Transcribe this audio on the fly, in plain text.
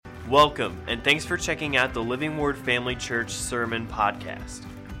Welcome, and thanks for checking out the Living Word Family Church Sermon Podcast.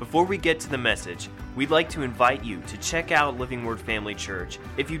 Before we get to the message, we'd like to invite you to check out Living Word Family Church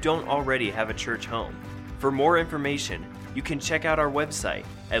if you don't already have a church home. For more information, you can check out our website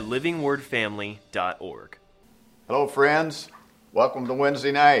at livingwordfamily.org. Hello, friends. Welcome to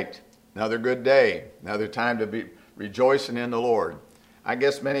Wednesday night. Another good day, another time to be rejoicing in the Lord. I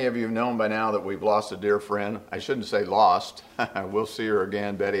guess many of you have known by now that we've lost a dear friend. I shouldn't say lost. We'll see her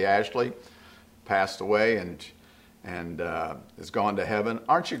again. Betty Ashley passed away and has gone to heaven.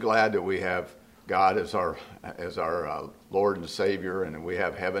 Aren't you glad that we have God as our Lord and Savior, and we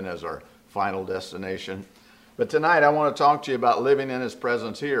have heaven as our final destination? But tonight I want to talk to you about living in His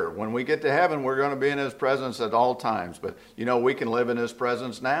presence here. When we get to heaven, we're going to be in His presence at all times. But you know, we can live in His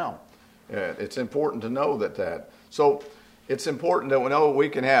presence now. It's important to know that. So it's important that we know we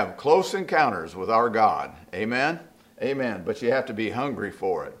can have close encounters with our God. Amen? Amen. But you have to be hungry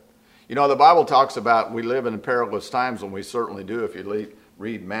for it. You know, the Bible talks about we live in perilous times, and we certainly do. If you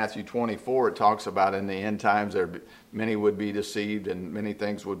read Matthew 24, it talks about in the end times many would be deceived and many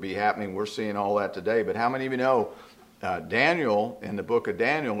things would be happening. We're seeing all that today. But how many of you know Daniel, in the book of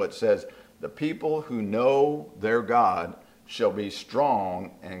Daniel, it says, the people who know their God shall be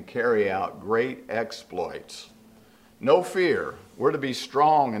strong and carry out great exploits. No fear. We're to be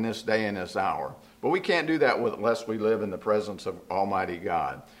strong in this day and this hour. But we can't do that unless we live in the presence of Almighty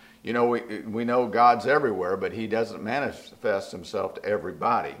God. You know, we know God's everywhere, but He doesn't manifest Himself to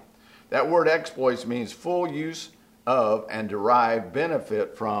everybody. That word exploits means full use of and derive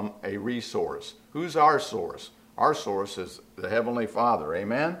benefit from a resource. Who's our source? Our source is the Heavenly Father.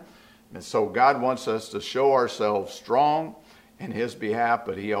 Amen? And so God wants us to show ourselves strong in His behalf,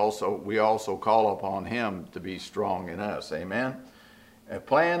 but we also call upon Him to be strong in us. Amen? A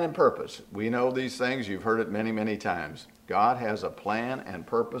plan and purpose. We know these things. You've heard it many, many times. God has a plan and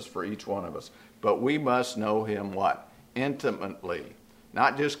purpose for each one of us. But we must know Him what? Intimately.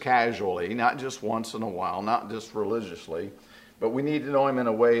 Not just casually, not just once in a while, not just religiously, but we need to know Him in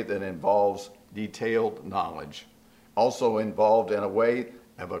a way that involves detailed knowledge. Also involved in a way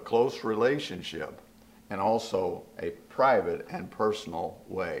of a close relationship, and also a private and personal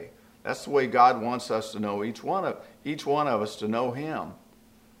way. That's the way God wants us to know each one of us to know Him.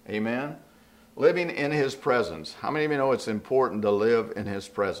 Amen? Living in His presence. How many of you know it's important to live in His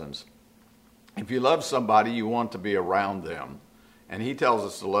presence? If you love somebody, you want to be around them. And He tells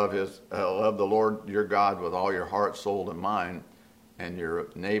us to love the Lord your God with all your heart, soul, and mind, and your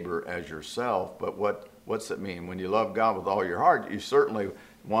neighbor as yourself. But what's it mean? When you love God with all your heart, you certainly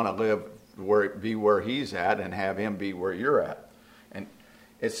want to be where He's at and have Him be where you're at. And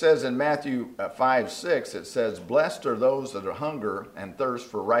it says in Matthew 5:6, it says, blessed are those that are hunger and thirst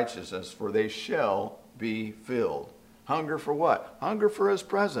for righteousness, for they shall be filled. Hunger for what? Hunger for His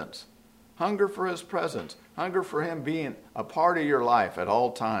presence. Hunger for His presence. Hunger for Him being a part of your life at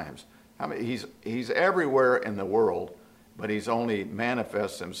all times. I mean, He's everywhere in the world, but He's only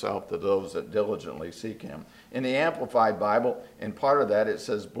manifests Himself to those that diligently seek Him. In the Amplified Bible, in part of that, it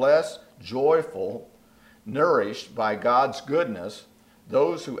says, blessed, joyful, nourished by God's goodness,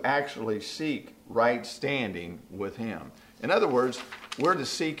 those who actually seek right standing with Him. In other words, we're to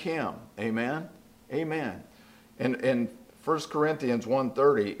seek Him. Amen? Amen. In 1 Corinthians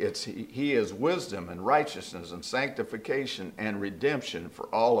 1:30, He is wisdom and righteousness and sanctification and redemption for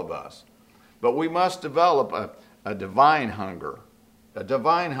all of us. But we must develop a divine hunger. A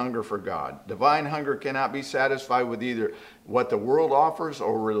divine hunger for God. Divine hunger cannot be satisfied with either what the world offers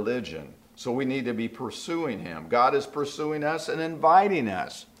or religion. So we need to be pursuing Him. God is pursuing us and inviting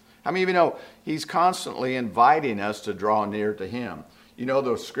us. How many of you know He's constantly inviting us to draw near to Him? You know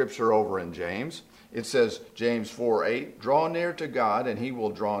the scripture over in James. It says, James 4:8, draw near to God and He will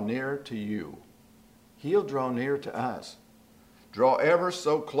draw near to you. He'll draw near to us. Draw ever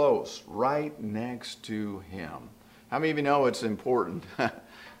so close, right next to Him. How many of you know it's important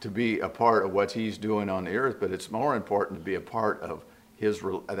to be a part of what He's doing on the earth, but it's more important to be a part of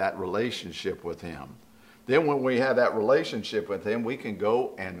that relationship with Him. Then when we have that relationship with Him, we can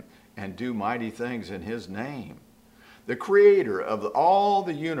go and do mighty things in His name. The Creator of all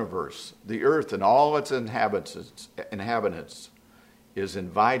the universe, the earth and all its inhabitants is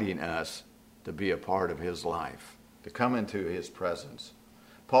inviting us to be a part of His life, to come into His presence.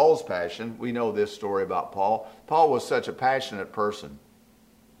 Paul's passion, we know this story about Paul. Paul was such a passionate person.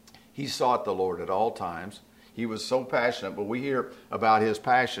 He sought the Lord at all times. He was so passionate, but we hear about his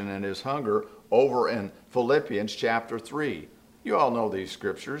passion and his hunger over in Philippians chapter 3. You all know these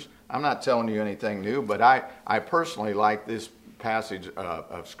scriptures. I'm not telling you anything new, but I personally like this passage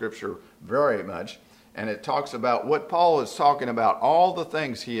of scripture very much. And it talks about what Paul is talking about, all the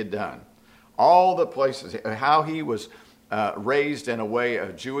things he had done, all the places, how he was raised in a way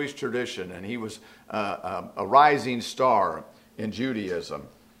of Jewish tradition, and he was a rising star in Judaism.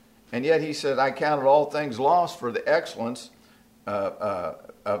 And yet he said, I counted all things lost for the excellence,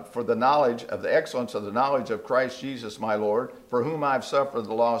 for the knowledge of the excellence of the knowledge of Christ Jesus my Lord, for whom I've suffered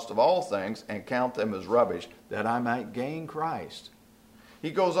the loss of all things, and count them as rubbish, that I might gain Christ.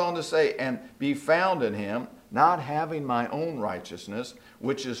 He goes on to say, and be found in him, not having my own righteousness,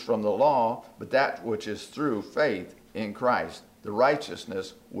 which is from the law, but that which is through faith in Christ, the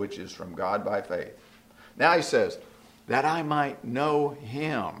righteousness which is from God by faith. Now he says, that I might know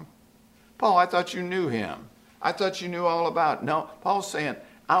him. Paul, I thought you knew him. I thought you knew all about it. No, Paul's saying,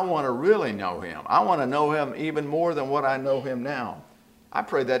 I want to really know him. I want to know him even more than what I know him now. I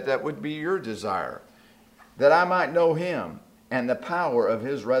pray that that would be your desire. That I might know him and the power of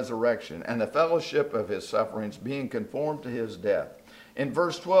his resurrection and the fellowship of his sufferings, being conformed to his death. In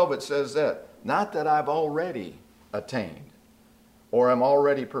verse 12 it says that, not that I've already attained or am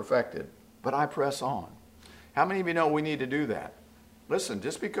already perfected, but I press on. How many of you know we need to do that? Listen,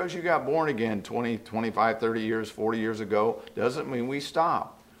 just because you got born again 20, 25, 30 years, 40 years ago, doesn't mean we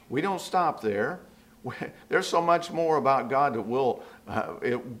stop. We don't stop there. There's so much more about God that will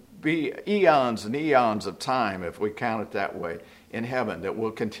be eons and eons of time, if we count it that way, in heaven, that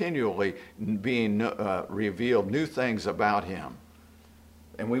will continually be revealed new things about him.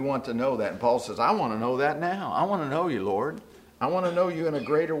 And we want to know that. And Paul says, I want to know that now. I want to know you, Lord. I want to know you in a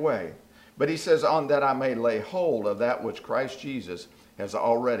greater way. But he says, on that I may lay hold of that which Christ Jesus has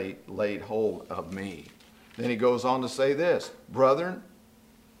already laid hold of me. Then he goes on to say this, brethren,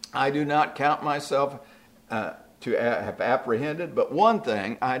 I do not count myself to have apprehended, but one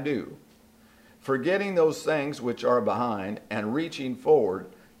thing I do, forgetting those things which are behind and reaching forward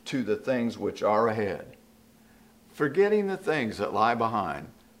to the things which are ahead. Forgetting the things that lie behind.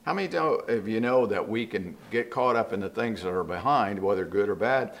 How many of you know that we can get caught up in the things that are behind, whether good or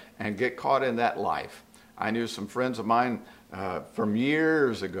bad, and get caught in that life? I knew some friends of mine from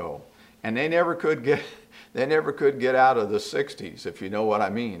years ago, and they never could get out of the 60s, if you know what I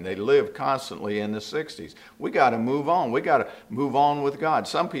mean. They lived constantly in the 60s. We got to move on. We got to move on with God.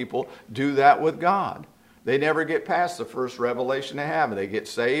 Some people do that with God. They never get past the first revelation they have. They get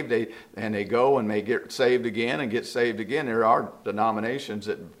saved, and they go and they get saved again and get saved again. There are denominations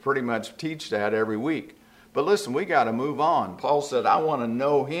that pretty much teach that every week. But listen, we got to move on. Paul said, I want to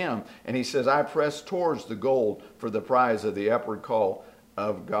know him. And he says, I press towards the goal for the prize of the upward call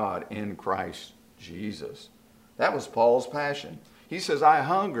of God in Christ Jesus. That was Paul's passion. He says, I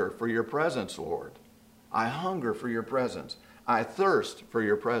hunger for your presence, Lord. I hunger for your presence. I thirst for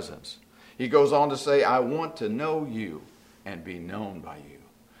your presence. He goes on to say, I want to know you and be known by you.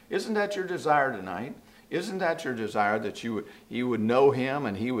 Isn't that your desire tonight? Isn't that your desire that you would know him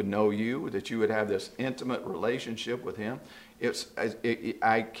and he would know you, that you would have this intimate relationship with him?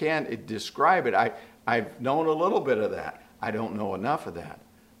 I can't describe it. I've known a little bit of that. I don't know enough of that.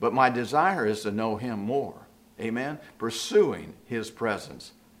 But my desire is to know him more. Amen? Pursuing his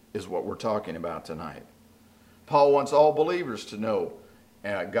presence is what we're talking about tonight. Paul wants all believers to know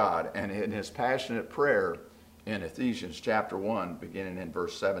God, and in his passionate prayer in Ephesians chapter 1, beginning in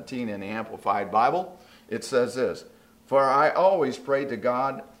verse 17 in the Amplified Bible, it says this, for I always pray to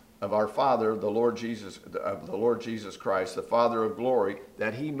God of our Father, the Lord Jesus Christ, the Father of glory,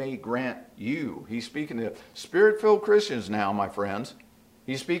 that he may grant you. He's speaking to Spirit-filled Christians now, my friends.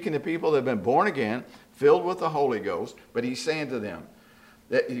 He's speaking to people that have been born again, filled with the Holy Ghost, but he's saying to them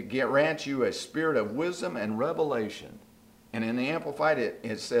that he grant you a spirit of wisdom and revelation. And in the Amplified,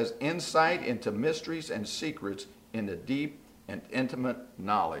 it says, insight into mysteries and secrets in the deep and intimate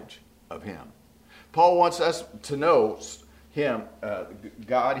knowledge of him. Paul wants us to know him,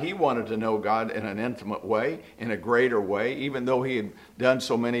 God. He wanted to know God in an intimate way, in a greater way, even though he had done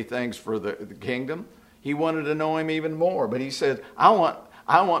so many things for the kingdom. He wanted to know him even more. But he said, I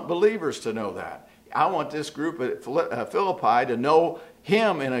want believers to know that. I want this group at Philippi to know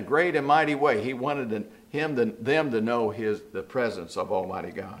him in a great and mighty way. He wanted them to know the presence of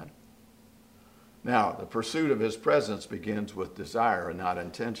Almighty God. Now, the pursuit of his presence begins with desire and not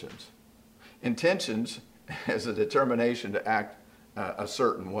intentions. Intentions is a determination to act a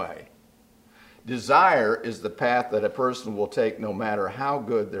certain way. Desire is the path that a person will take no matter how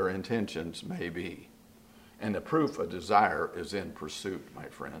good their intentions may be. And the proof of desire is in pursuit, my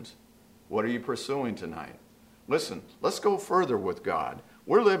friends. What are you pursuing tonight? Listen, let's go further with God.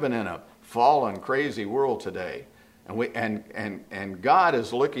 We're living in a fallen, crazy world today. And God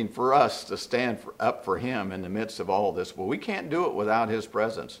is looking for us to stand up for him in the midst of all this. But we can't do it without his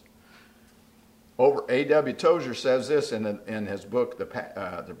presence. A.W. Tozer says this in his book,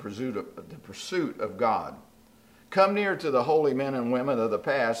 The Pursuit of God. Come near to the holy men and women of the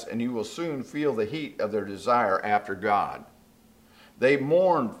past, and you will soon feel the heat of their desire after God. They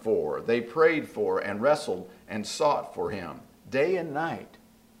mourned for, they prayed for, and wrestled and sought for him day and night.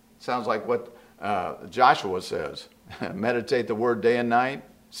 Sounds like what Joshua says. Meditate the word day and night.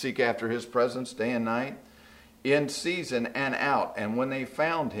 Seek after his presence day and night. In season and out. And when they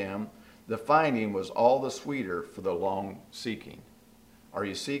found him, the finding was all the sweeter for the long seeking. Are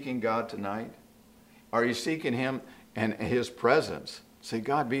you seeking God tonight? Are you seeking him and his presence? Say,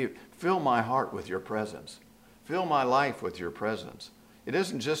 God, fill my heart with your presence. Fill my life with your presence. It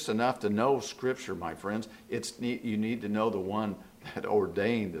isn't just enough to know Scripture, my friends. You need to know the one that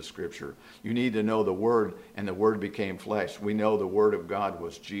ordained the Scripture. You need to know the Word, and the Word became flesh. We know the Word of God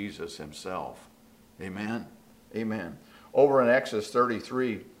was Jesus himself. Amen? Amen. Over in Exodus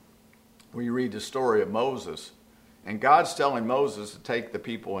 33, we read the story of Moses. And God's telling Moses to take the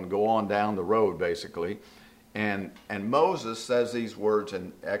people and go on down the road, basically. And Moses says these words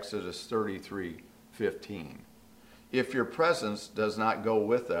in Exodus 33:15. If your presence does not go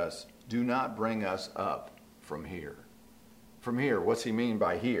with us, do not bring us up from here. From here, what's he mean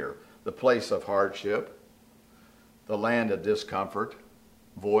by here? The place of hardship, the land of discomfort,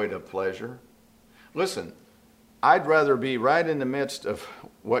 void of pleasure. Listen, I'd rather be right in the midst of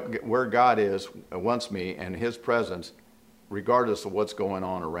where God wants me and his presence, regardless of what's going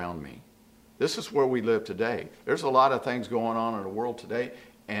on around me. This is where we live today. There's a lot of things going on in the world today,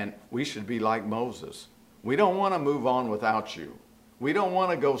 and we should be like Moses. We don't want to move on without you. We don't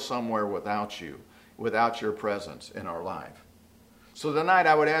want to go somewhere without you, without your presence in our life. So tonight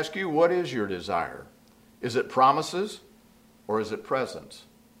I would ask you, what is your desire? Is it promises or is it presence?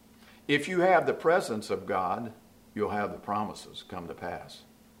 If you have the presence of God, you'll have the promises come to pass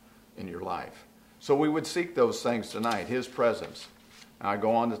in your life. So we would seek those things tonight, his presence. I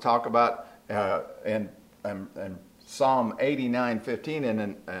go on to talk about in Psalm 89:15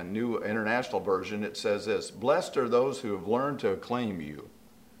 in a New International Version, it says this: Blessed are those who have learned to acclaim you,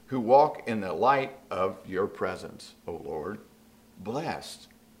 who walk in the light of your presence, O Lord. Blessed.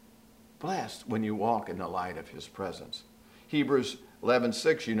 Blessed when you walk in the light of his presence. Hebrews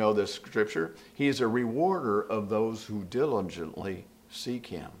 11:6, you know this scripture. He is a rewarder of those who diligently seek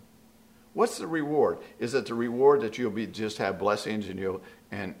him. What's the reward? Is it the reward that you'll just have blessings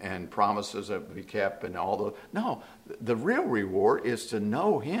and promises that will be kept and all those? No, the real reward is to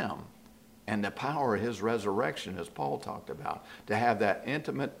know him and the power of his resurrection, as Paul talked about, to have that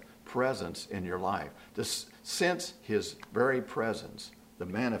intimate presence in your life, to sense his very presence, the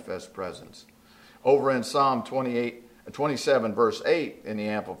manifest presence. Over in Psalm 27, verse 8 in the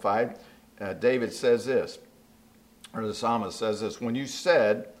Amplified, David says this, or the psalmist says this: When you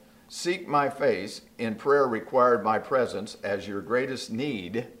said, seek my face, in prayer required my presence as your greatest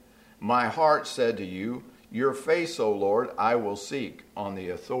need, my heart said to you, your face, O Lord, I will seek on the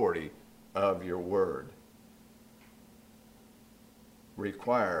authority of your word.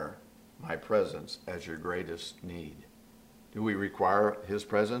 Require my presence as your greatest need. Do we require his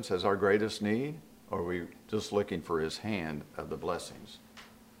presence as our greatest need? Or are we just looking for his hand of the blessings?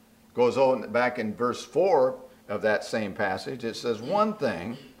 Goes on back in verse 4 of that same passage. It says, one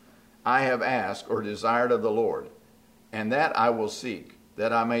thing I have asked or desired of the Lord, and that I will seek,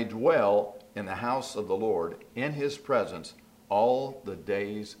 that I may dwell in the house of the Lord, in his presence, all the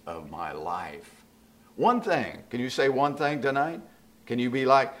days of my life. One thing. Can you say one thing tonight? Can you be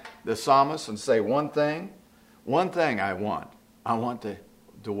like the psalmist and say one thing? One thing I want. I want to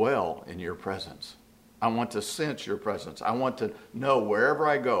dwell in your presence. I want to sense your presence. I want to know wherever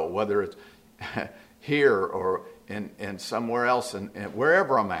I go, whether it's here or in somewhere else, and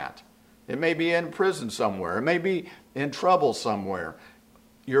wherever I'm at. It may be in prison somewhere. It may be in trouble somewhere.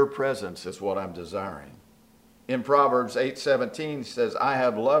 Your presence is what I'm desiring. In Proverbs 8:17 says, I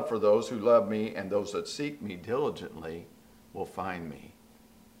have love for those who love me, and those that seek me diligently will find me.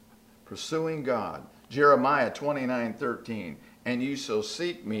 Pursuing God. Jeremiah 29:13, and you shall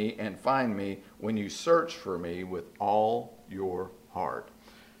seek me and find me when you search for me with all your heart.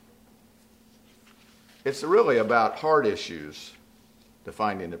 It's really about heart issues to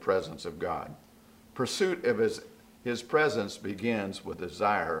finding the presence of God. Pursuit of his presence begins with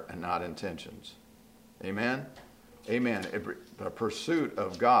desire and not intentions. Amen? Amen. The pursuit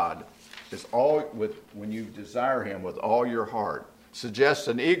of God is when you desire him with all your heart. Suggests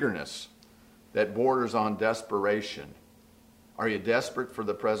an eagerness that borders on desperation. Are you desperate for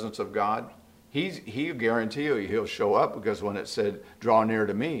the presence of God? He'll guarantee you he'll show up, because when it said, draw near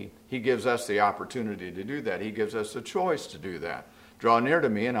to me, he gives us the opportunity to do that. He gives us the choice to do that. Draw near to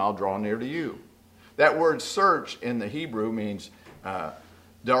me and I'll draw near to you. That word search in the Hebrew means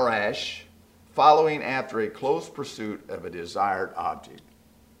darash, following after a close pursuit of a desired object.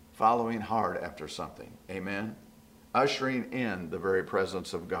 Following hard after something. Amen? Ushering in the very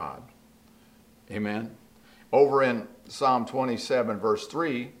presence of God. Amen? Over in Psalm 27, verse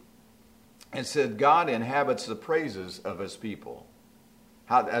 3, it said, God inhabits the praises of his people.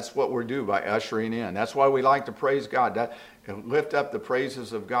 That's what we do by ushering in. That's why we like to praise God. Lift up the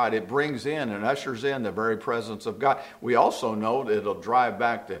praises of God. It brings in and ushers in the very presence of God. We also know that it'll drive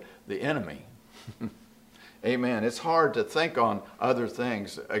back the enemy. Amen. It's hard to think on other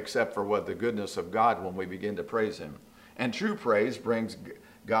things except for what the goodness of God when we begin to praise him. And true praise brings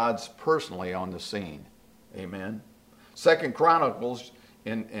God's personally on the scene. Amen. 2 Chronicles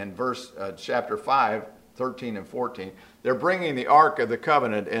in chapter 5, 13 and 14, they're bringing the Ark of the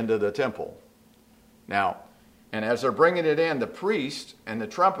Covenant into the temple. Now, and as they're bringing it in, the priests and the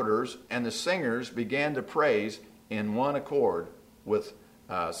trumpeters and the singers began to praise in one accord with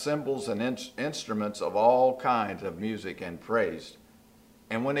cymbals and instruments of all kinds of music and praise.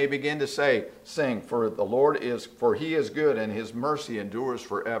 And when they begin to sing, for he is good and his mercy endures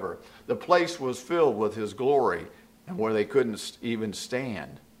forever, the place was filled with his glory and where they couldn't even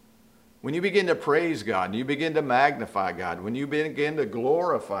stand. When you begin to praise God, and you begin to magnify God, when you begin to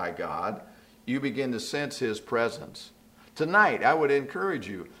glorify God, you begin to sense his presence. Tonight, I would encourage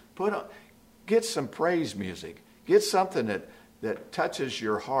you, get some praise music. Get something that touches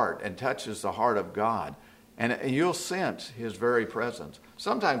your heart and touches the heart of God. And you'll sense his very presence.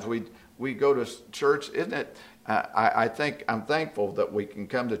 Sometimes we go to church, isn't it? I'm thankful that we can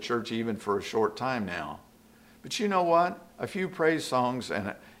come to church even for a short time now. But you know what? A few praise songs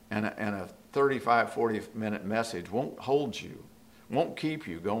and a 35, 40-minute message won't hold you, won't keep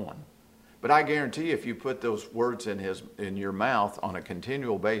you going. But I guarantee if you put those words in your mouth on a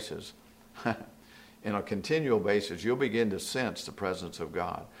continual basis, you'll begin to sense the presence of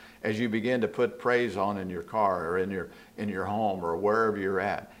God. As you begin to put praise on in your car or in your home or wherever you're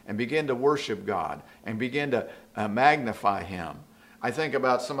at, and begin to worship God and begin to magnify him. I think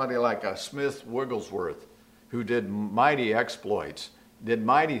about somebody like Smith Wigglesworth, who did mighty exploits, did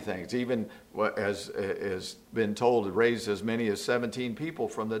mighty things, even as has been told, raised as many as 17 people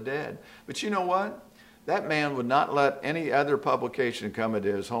from the dead. But you know what? That man would not let any other publication come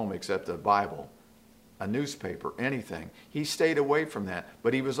into his home except the Bible, a newspaper, anything. He stayed away from that,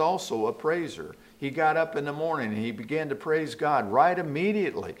 but he was also a praiser. He got up in the morning and he began to praise God right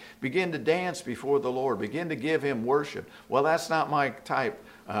immediately, began to dance before the Lord, began to give him worship. Well, that's not my type,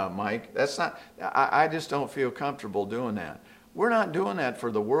 Mike. I just don't feel comfortable doing that. We're not doing that for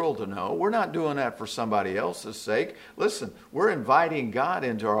the world to know. We're not doing that for somebody else's sake. Listen, we're inviting God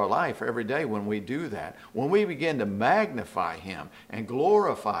into our life every day when we do that. When we begin to magnify him and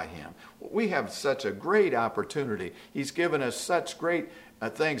glorify him, we have such a great opportunity. He's given us such great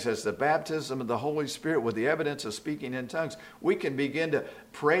things as the baptism of the Holy Spirit with the evidence of speaking in tongues. We can begin to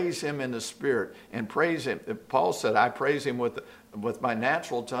praise him in the Spirit and praise him. Paul said, I praise him with my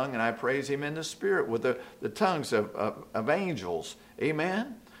natural tongue, and I praise him in the Spirit with the tongues of angels.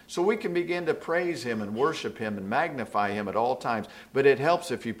 Amen? So we can begin to praise him and worship him and magnify him at all times. But it helps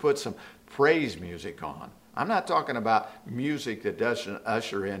if you put some praise music on. I'm not talking about music that doesn't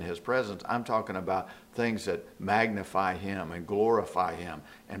usher in his presence. I'm talking about things that magnify him and glorify him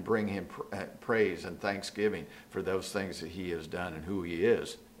and bring him praise and thanksgiving for those things that he has done and who he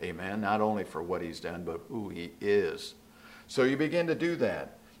is. Amen? Not only for what he's done, but who he is. So you begin to do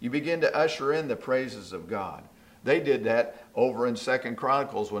that. You begin to usher in the praises of God. They did that over in 2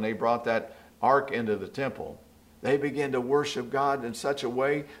 Chronicles when they brought that ark into the temple. They began to worship God in such a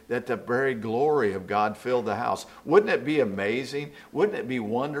way that the very glory of God filled the house. Wouldn't it be amazing? Wouldn't it be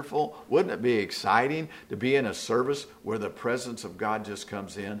wonderful? Wouldn't it be exciting to be in a service where the presence of God just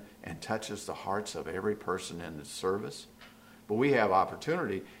comes in and touches the hearts of every person in the service? But we have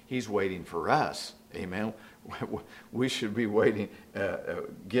opportunity. He's waiting for us. Amen. We should be waiting,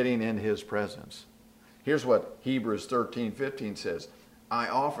 getting in his presence. Here's what Hebrews 13:15 says. I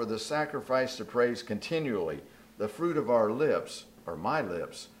offer the sacrifice to praise continually. The fruit of our lips, or my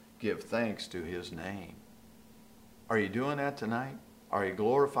lips, give thanks to his name. Are you doing that tonight? Are you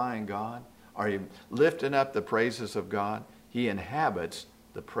glorifying God? Are you lifting up the praises of God? He inhabits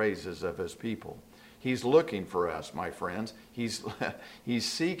the praises of his people. He's looking for us, my friends. He's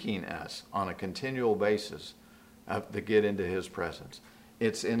seeking us on a continual basis to get into his presence.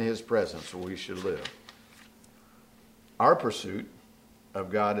 It's in his presence where we should live. Our pursuit of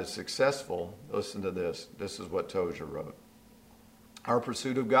God is successful. Listen to this. This is what Tozer wrote. Our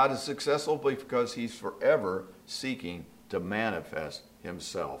pursuit of God is successful because he's forever seeking to manifest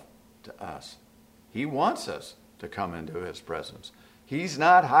himself to us. He wants us to come into His presence. He's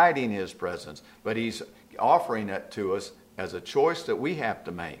not hiding His presence, but He's offering it to us as a choice that we have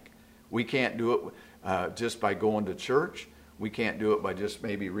to make. We can't do it just by going to church. We can't do it by just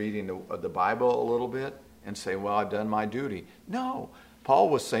maybe reading the Bible a little bit and say, well, I've done my duty. No. Paul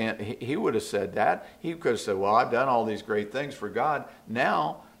was saying, he would have said that. He could have said, well, I've done all these great things for God.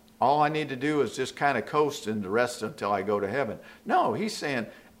 Now, all I need to do is just kind of coast and the rest until I go to heaven. No, he's saying,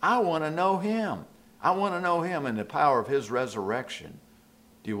 I want to know Him. I want to know Him and the power of His resurrection.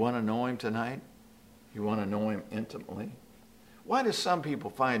 Do you want to know Him tonight? You want to know Him intimately? Why do some people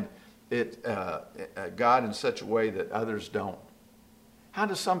find God in such a way that others don't? How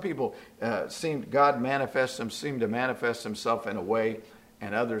do some people seem to manifest Himself in a way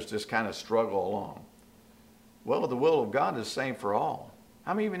and others just kind of struggle along? Well, the will of God is the same for all.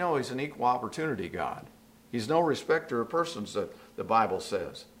 How many of you know He's an equal opportunity God? He's no respecter of persons, that the Bible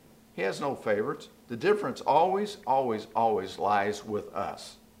says. He has no favorites. The difference always, always, always lies with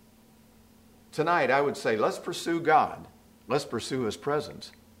us. Tonight, I would say, let's pursue God. Let's pursue His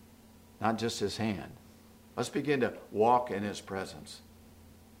presence, not just His hand. Let's begin to walk in His presence.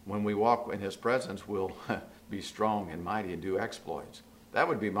 When we walk in His presence, we'll be strong and mighty and do exploits. That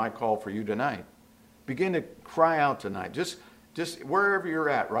would be my call for you tonight. Begin to cry out tonight. Just wherever you're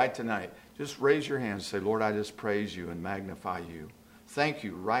at right tonight, just raise your hands and say, Lord, I just praise You and magnify You. Thank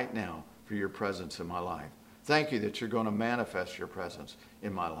You right now for Your presence in my life. Thank You that You're going to manifest Your presence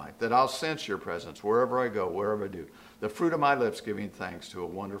in my life, that I'll sense Your presence wherever I go, wherever I do. The fruit of my lips giving thanks to a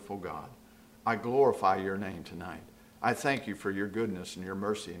wonderful God. I glorify Your name tonight. I thank You for Your goodness and Your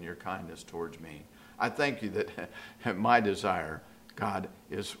mercy and Your kindness towards me. I thank You that my desire, God,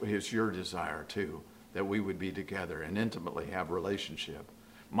 is Your desire too, that we would be together and intimately have relationship.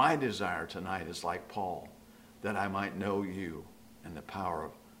 My desire tonight is like Paul, that I might know You and the power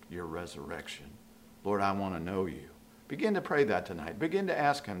of Your resurrection. Lord, I want to know You. Begin to pray that tonight. Begin to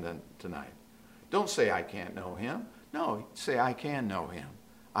ask Him tonight. Don't say I can't know Him. No, say I can know Him.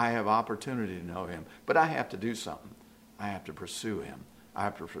 I have opportunity to know Him, but I have to do something. I have to pursue Him. I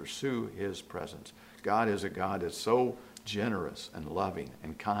have to pursue His presence. God is a God that's so generous and loving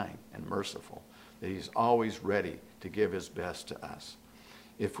and kind and merciful that He's always ready to give His best to us.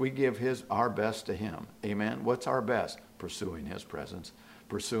 If we give our best to Him, amen, what's our best? Pursuing His presence,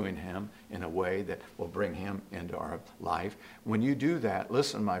 pursuing Him in a way that will bring Him into our life. When you do that,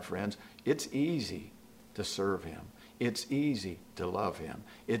 listen, my friends, it's easy to serve Him. It's easy to love Him.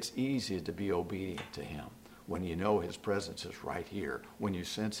 It's easy to be obedient to Him when you know His presence is right here, when you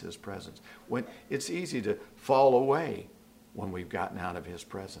sense His presence. When it's easy to fall away when we've gotten out of His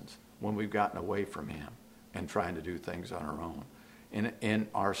presence, when we've gotten away from Him and trying to do things on our own. In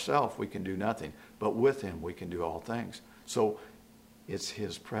ourselves, we can do nothing, but with Him, we can do all things. So it's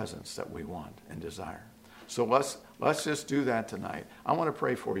His presence that we want and desire. So let's just do that tonight. I want to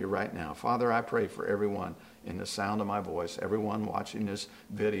pray for you right now. Father, I pray for everyone in the sound of my voice, everyone watching this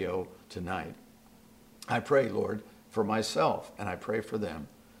video tonight. I pray, Lord, for myself, and I pray for them,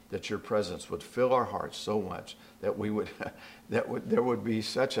 that Your presence would fill our hearts so much that there would be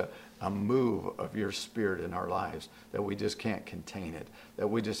such a move of Your Spirit in our lives that we just can't contain it, that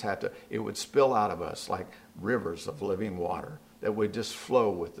we just have to, it would spill out of us like rivers of living water, that would just flow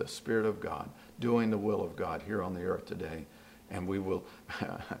with the Spirit of God, doing the will of God here on the earth today. And we will,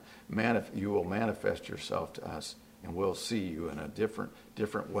 You will manifest Yourself to us, and we'll see You in a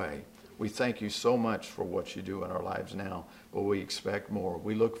different way. We thank You so much for what You do in our lives now, but we expect more.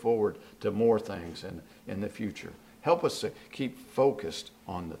 We look forward to more things in the future. Help us to keep focused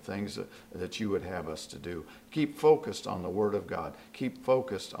on the things that You would have us to do. Keep focused on the Word of God. Keep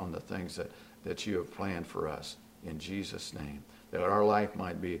focused on the things that You have planned for us in Jesus' name, that our life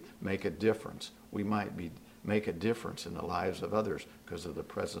might make a difference. We might make a difference in the lives of others because of the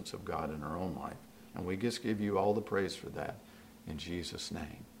presence of God in our own life. And we just give You all the praise for that in Jesus'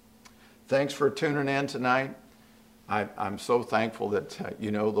 name. Thanks for tuning in tonight. I'm so thankful that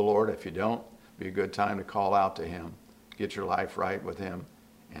you know the Lord. If you don't, it'd be a good time to call out to Him, get your life right with Him,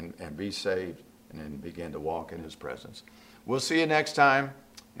 and be saved, and then begin to walk in His presence. We'll see you next time,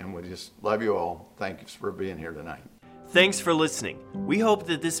 and we just love you all. Thanks for being here tonight. Thanks for listening. We hope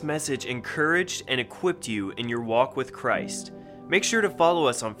that this message encouraged and equipped you in your walk with Christ. Make sure to follow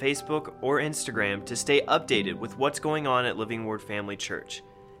us on Facebook or Instagram to stay updated with what's going on at Living Word Family Church.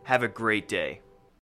 Have a great day.